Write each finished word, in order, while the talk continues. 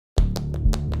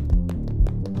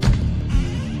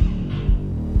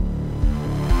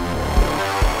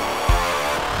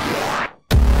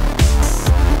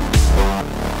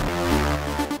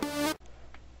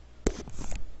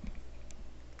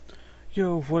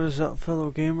Yo, what is up,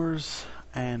 fellow gamers,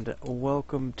 and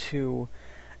welcome to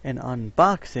an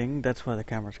unboxing. That's why the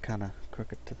camera's kind of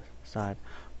crooked to the side.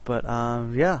 But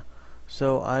yeah,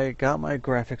 so I got my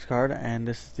graphics card, and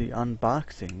this is the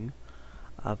unboxing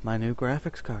of my new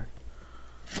graphics card.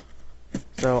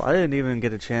 So I didn't even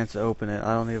get a chance to open it.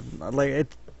 I don't even, like,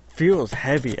 it feels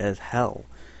heavy as hell.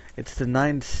 It's the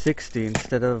 960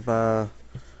 instead of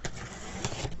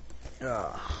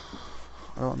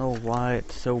I don't know why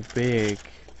it's so big.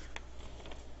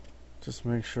 Just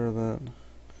make sure that...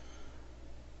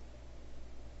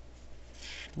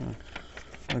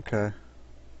 okay.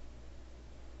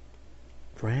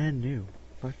 Brand new.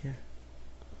 Fuck yeah.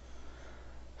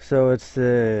 So it's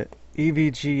the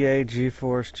EVGA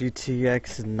GeForce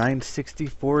GTX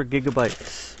 964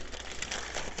 gigabytes.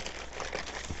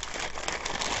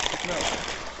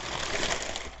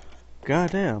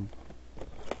 Goddamn.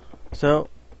 So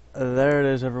there it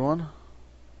is, everyone.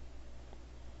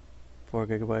 4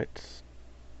 gigabytes.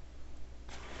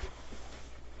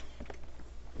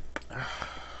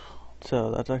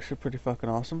 So that's actually pretty fucking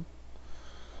awesome.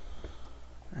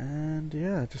 And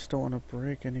yeah, I just don't want to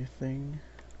break anything.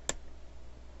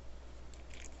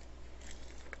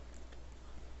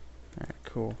 Alright,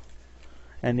 cool.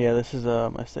 And yeah, this is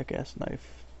my sick ass knife.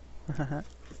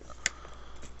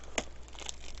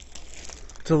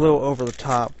 It's a little over the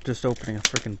top, just opening a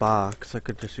freaking box. I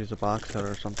could just use a box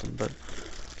cutter or something, but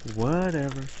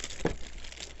whatever.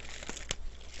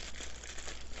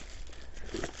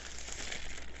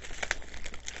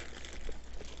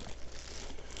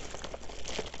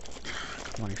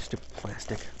 Come on, you stupid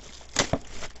plastic.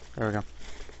 There we go.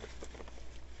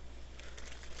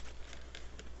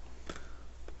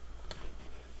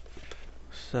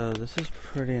 So this is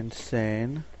pretty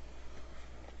insane.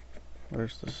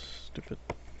 Where's this stupid...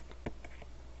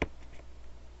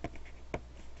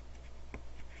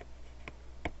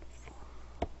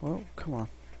 well, come on.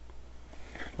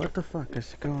 What the fuck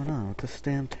is going on with this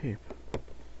damn tape?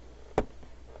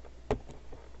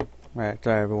 Alright,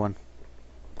 sorry everyone.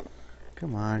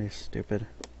 Come on, you stupid.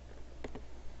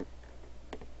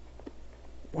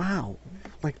 Wow.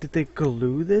 Like, did they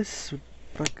glue this with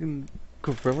fucking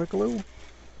Gorilla Glue?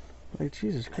 Like,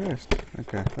 Jesus Christ.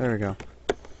 Okay, there we go.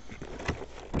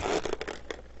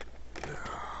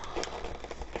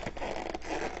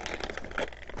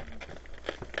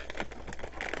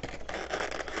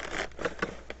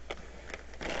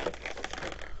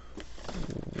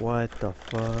 What the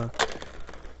fuck?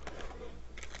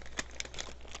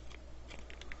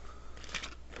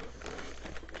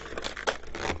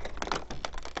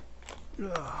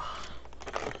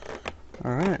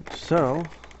 Alright, so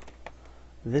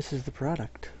this is the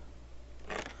product.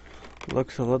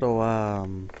 Looks a little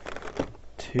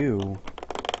too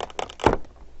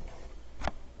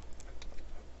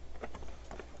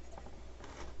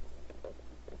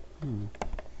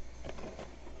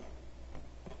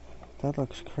that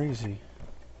looks crazy.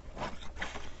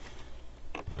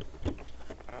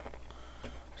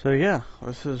 So yeah,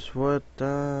 this is what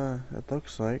it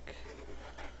looks like.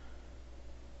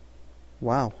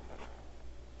 Wow.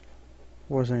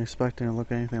 Wasn't expecting to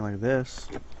look anything like this.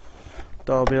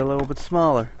 Thought it'd be a little bit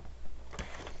smaller.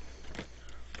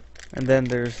 And then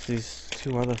there's these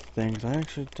two other things. I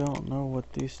actually don't know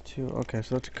what these two... okay,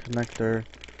 so that's a connector.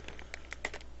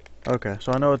 Okay,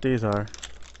 so I know what these are.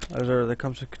 There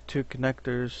comes with two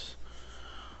connectors.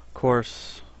 Of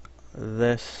course,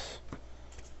 this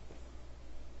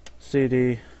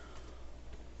CD.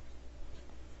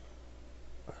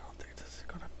 I don't think this is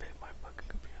gonna fit my fucking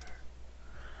computer.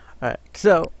 Alright,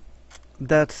 so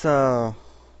that's the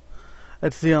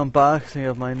unboxing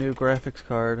of my new graphics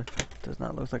card. Does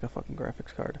not look like a fucking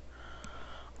graphics card.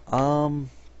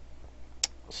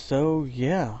 So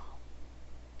yeah.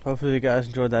 Hopefully you guys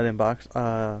enjoyed that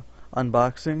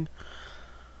unboxing.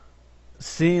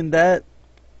 Seeing that,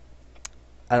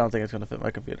 I don't think it's gonna fit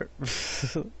my computer.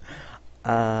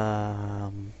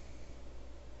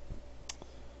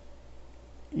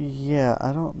 Yeah,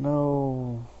 I don't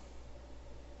know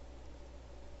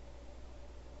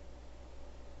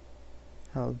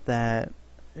how that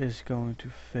is going to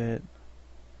fit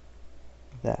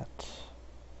that.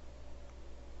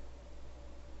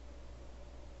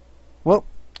 Well,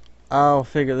 I'll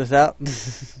figure this out.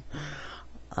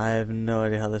 I have no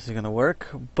idea how this is gonna work,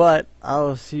 but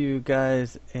I'll see you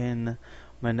guys in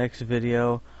my next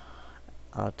video.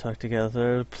 I'll talk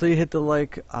together. Please hit the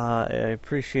like. I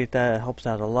appreciate that. It helps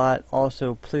out a lot.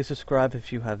 Also, please subscribe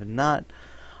if you have not.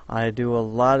 I do a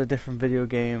lot of different video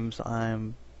games.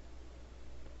 I've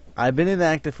been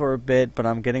inactive for a bit, but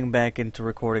I'm getting back into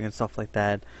recording and stuff like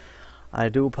that. I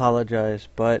do apologize,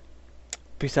 but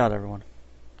peace out, everyone.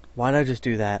 Why did I just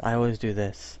do that? I always do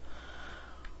this.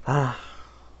 Ah.